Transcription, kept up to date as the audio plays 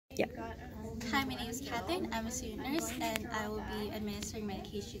Yeah. Hi, my name is Catherine. I'm a student nurse, and I will be administering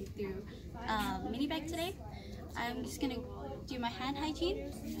medication through mini bag today. I'm just gonna do my hand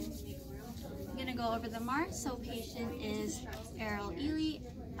hygiene. I'm gonna go over the MAR. So patient is Errol Ely.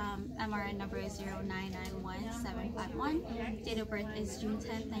 MRN number is 0991751. Date of birth is June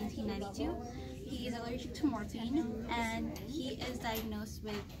 10th, 1992. He is allergic to morphine, and he is diagnosed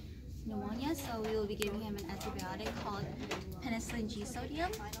with pneumonia, so we will be giving him an antibiotic called Penicillin G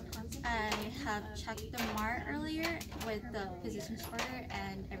Sodium. I have checked the MAR earlier with the physician's order,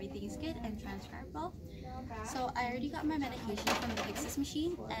 and everything is good and transcribable. So I already got my medication from the Excess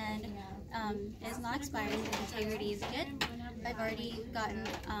machine, and it's not expired. The integrity is good. I've already gotten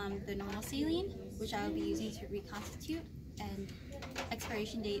the normal saline, which I will be using to reconstitute, and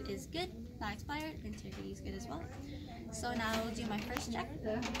expiration date is good, not expired, integrity is good as well. So now I will do my first check.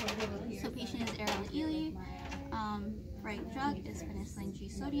 So patient is Errol Ely. Right drug is Penicillin G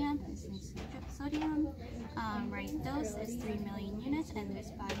Sodium. Right dose is 3 million units, and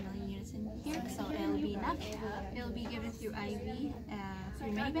there's 5 million units in here, so it will be enough. It will be given through IV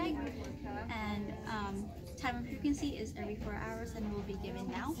through mini bag, and time and frequency is every 4 hours, and it will be given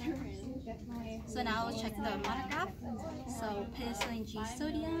now. So now we'll check the monograph. So Penicillin G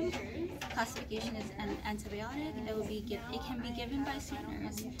Sodium, classification is an antibiotic. It can be given by student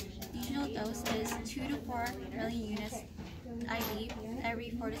nurse. Usual dose is 2 to 4 million units IV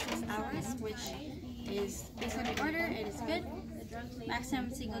every 4 to 6 hours, which is based on the order. It is good. Maximum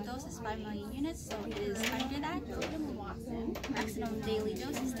single dose is 5 million units, so it is under that. Maximum daily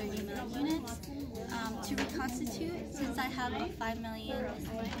dose is 30 million units. To reconstitute, since I have a 5 million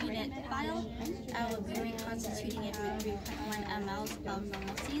unit vial, I will be reconstituting it with 3.1 ml of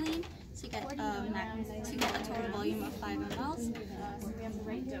normal saline to get a total volume of 5 ml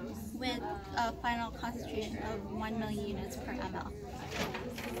with a final concentration of 1 million units per ml.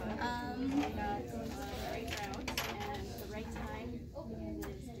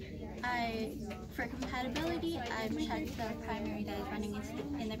 For compatibility, I've checked the primary that is running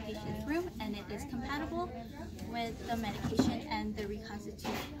in the patient's room, and it is compatible with the medication and the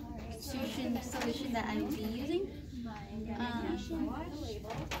reconstitution solution that I will be using.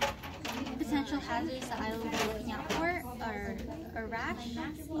 Potential hazards that I will be looking out for are a rash,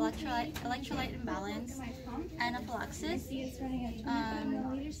 electrolyte imbalance, anaphylaxis,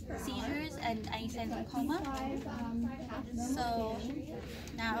 seizures, and any signs of coma. So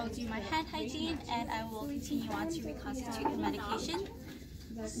now I'll do my hand hygiene, and I will continue on to reconstitute the medication.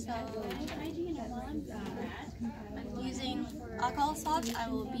 So using alcohol swabs, I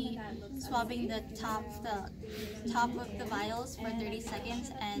will be swabbing the top of the vials for 30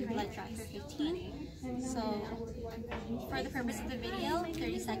 seconds and let dry for 15. So for the purpose of the video,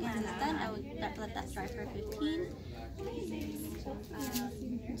 30 seconds is done. I will let that dry for 15.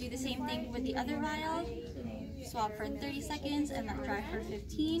 Do the same thing with the other vial. Swab for 30 seconds and let dry for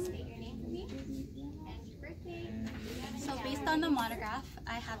 15. So based on the monograph,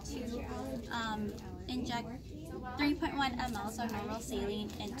 I have to inject 3.1 ml of normal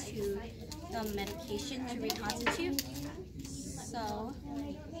saline into the medication to reconstitute. So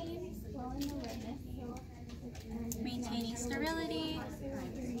maintaining sterility.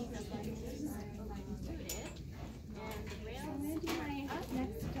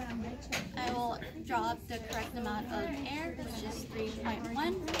 I will draw up the correct amount of air, which is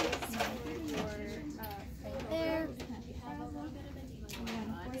 3.1. There.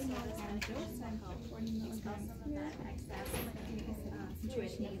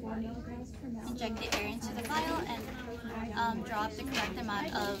 Inject the air into the vial and draw up the correct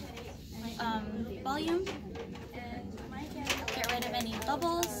amount of volume. Get rid of any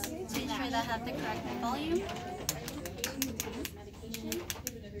bubbles to ensure that I have the correct volume.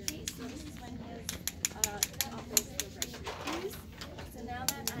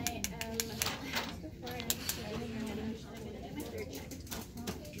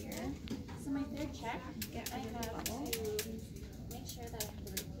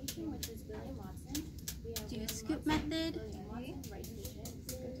 Do a scoop method.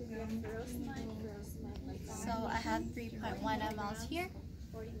 So I have 3.1 ml here.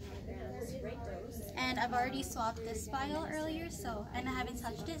 And I've already swabbed this vial earlier, and I haven't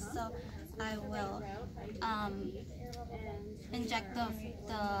touched it, so I will inject the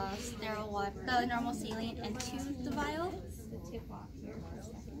normal saline into the vial.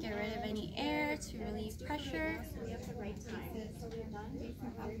 Get rid of any air to relieve pressure.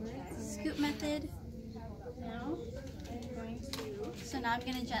 Scoop method. Now I'm going to So now I'm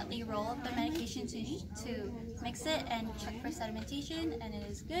going to gently roll up the medication to mix it and check for sedimentation, and it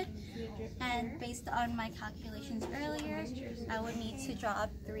is good. And based on my calculations earlier, I would need to draw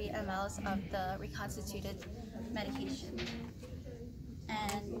up 3 mLs of the reconstituted medication.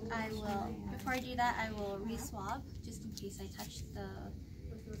 And before I do that, I will re-swab just in case I touch the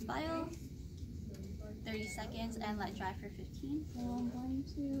vial. 30 seconds and let dry for 15. So I'm going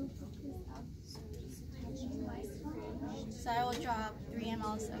to So I will drop 3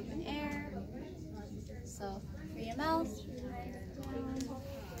 mLs of air. So 3 mLs.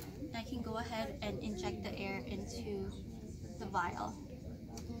 I can go ahead and inject the air into the vial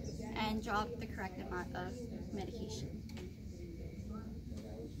and drop the correct amount of medication.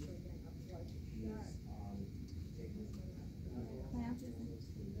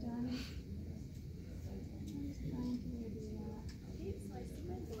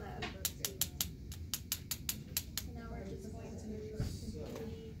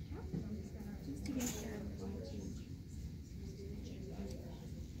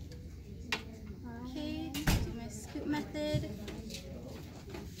 Okay, do my scoop method.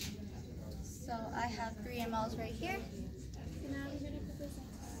 So I have 3 mLs right here.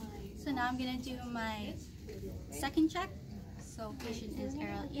 So now I'm going to do my second check. So patient is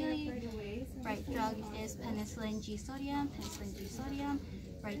RL-Ely. Right drug is Penicillin G Sodium. Penicillin G Sodium.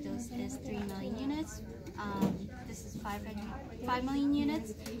 Right dose is 3 million units. This is 5 million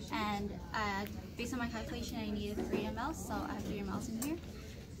units. And based on my calculation, I needed 3 mLs, so I have 3 mLs in here.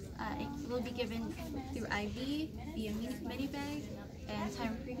 It will be given through IV via mini bag, and time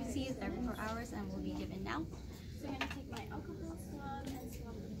and frequency is every 4 hours, and will be given now. So I'm going to take my alcohol swab and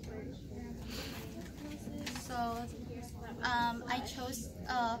swab the So I chose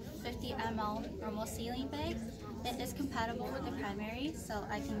 50 ml normal saline bag. It is compatible with the primary, so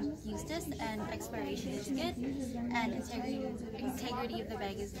I can use this, and expiration is good, and integrity of the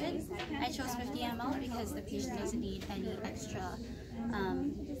bag is good. I chose 50 ml because the patient doesn't need any extra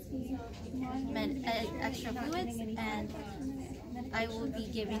extra fluids, and I will be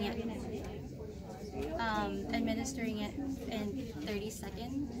giving it, administering it in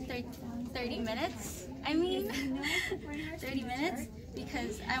 30 minutes. I mean, 30 minutes,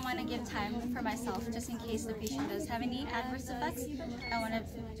 because I want to give time for myself, just in case the patient does have any adverse effects. I want to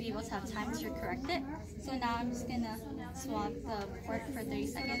be able to have time to correct it. So now I'm just going to swab the port for 30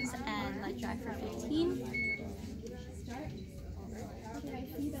 seconds and let dry for 15.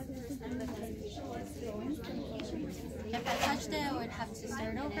 If I touched it, I would have to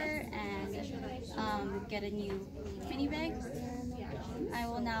start over and get a new mini bag. I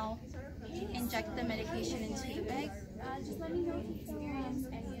will now inject the medication into the bag. Just let me know if you feel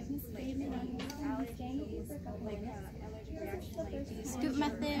any Scoop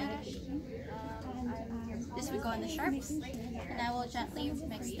method. This would go in the sharps, and I will gently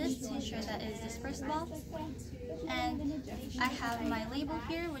mix this to ensure that it is dispersed well. And I have my label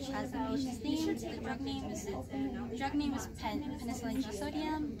here, which has the patient's name. The drug name is Penicillin G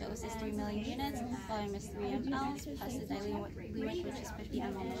Sodium. Dose is 3 million units. Volume is 3 mLs plus the diluted, which is 50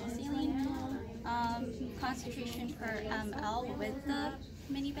 ml saline. Concentration per ml with the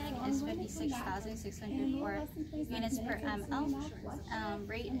mini bag is 56,604 units per ml.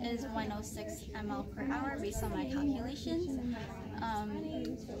 Rate is 106 ml per hour based on my calculations.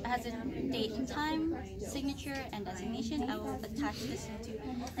 It has a date and time, signature, and designation. I will attach this into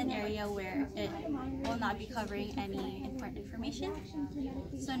an area where it will not be covering any important information.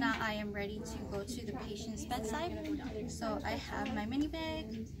 So now I am ready to go to the patient's bedside. So I have my mini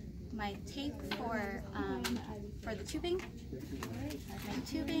bag, my tape for the tubing,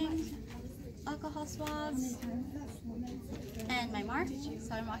 alcohol swabs, and my mark.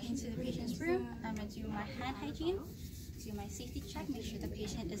 So I'm walking to the patient's room. I'm going to do my hand hygiene, do my safety check, make sure the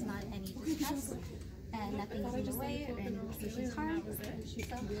patient is not in any distress and nothing is in the way or any patient's harm. So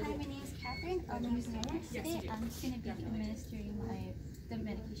hi, my name is Catherine. I'll be using my nurse today. I'm just going to be administering the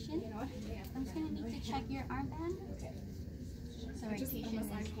medication. I'm just going to need to check your armband. So our patient is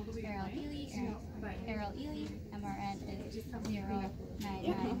RL-Ely, MRN is 0991751,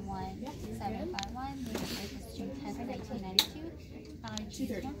 date of birth is June 10th, 1992. So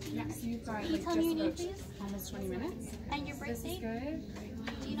you've got Can you tell me your name, please? almost 20 minutes. And your birthday? Good.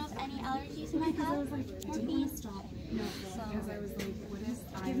 Do you know of any allergies you might have? I was like, did we stop? No, because I was like, what is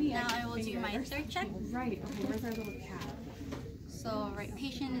Now I will do my third check. Right, okay, where's our little cat? So right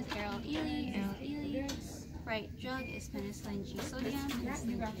patient is RL-Ely. Right drug is Penicillin G Sodium.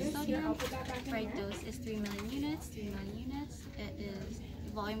 Penicillin G Sodium. Right dose is 3 million units. 3 million units. It is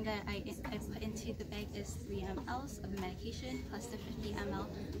the volume that I put into the bag is 3 mLs of the medication plus the 50 ml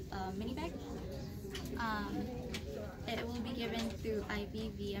mini bag. it will be given through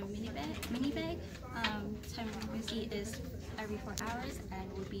IV via mini bag. Time of frequency is every 4 hours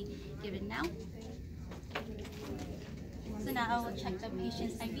and will be given now. So now I will check the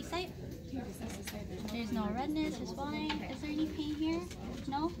patient's IV site. There's no redness or swelling. Is there any pain here?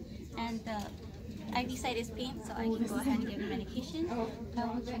 No? And the IV site is pain, so I can go ahead and give medication. I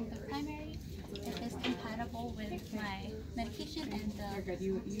will check the primary. If it's compatible with my medication and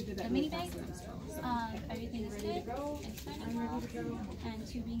the mini bag. Everything is good. It's fine. And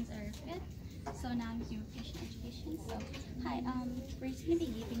tubings are good. So now I'm doing patient education. So, hi, we're going to be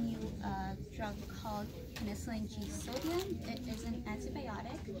giving you a drug called Penicillin G Sodium. It is an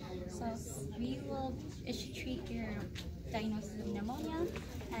antibiotic. So it should treat your diagnosis of pneumonia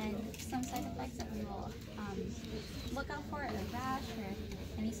and some side effects that we will look out for, a rash or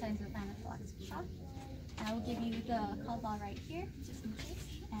any signs of anaphylactic shock. I will give you the call ball right here, just in case.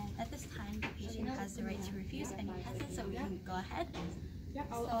 And at this time, the patient has the right to refuse any hazard, so we can go ahead.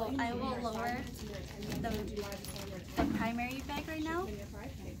 So I will lower the primary bag right now.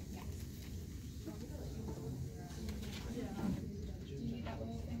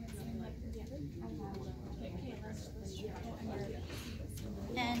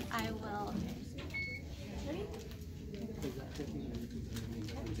 And I will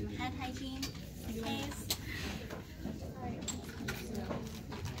do hand hygiene in case.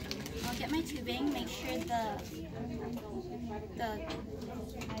 I'll get my tubing, make sure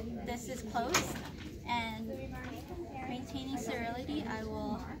this is closed, and maintaining sterility, I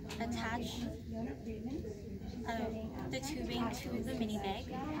will attach the tubing to the mini bag.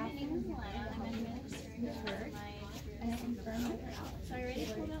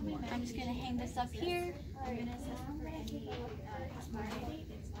 I'm just going to hang this up here. And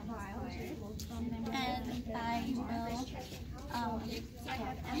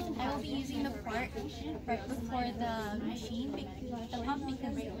I will be using the port right before the machine, the pump,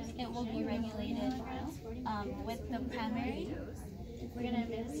 because it will be regulated with the primary.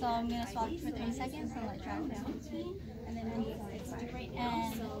 So I'm going to swab for 30 seconds and let dry down.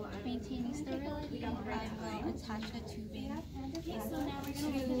 And maintaining sterility, I will attach the tubing to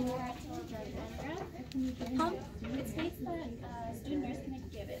the pump. It states that student nurse can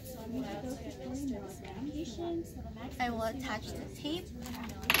give it, so I'm going to administer this medication. I will attach the tape,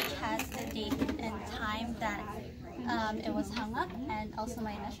 which has the date and time that it was hung up, and also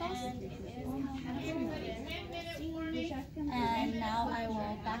my initials. And now I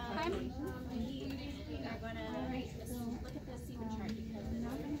will back prime.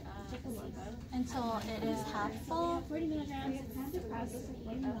 Until it is half full. 40 milligrams.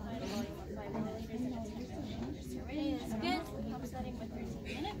 It is good.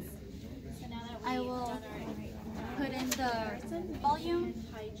 I will put in the volume.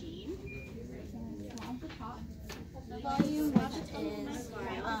 The volume, which is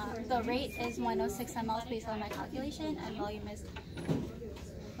the rate is 106 ml based on my calculation, and volume is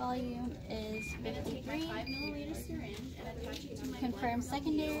 53. Confirm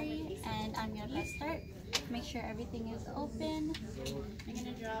secondary, and I'm gonna press start. Make sure everything is open. I'm going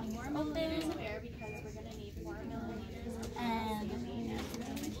to draw 4 milliliters of air because we're going to need 4 milliliters. And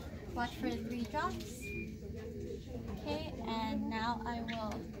watch for 3 drops. Okay, and now I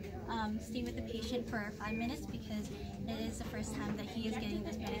will stay with the patient for 5 minutes because it is the first time that he is getting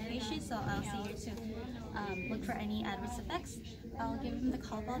this medication, so I'll stay here to look for any adverse effects. I'll give him the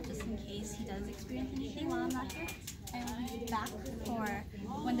call ball just in case he does experience anything while I'm not here. I will be back for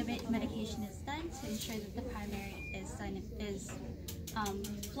when the medication is done to ensure that the primary is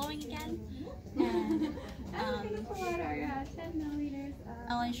flowing again. And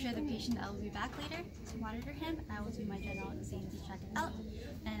I'll ensure the patient I will be back later to monitor him. I will do my general exam to check it out,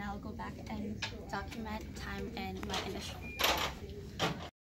 and I'll go back and document time and my initial.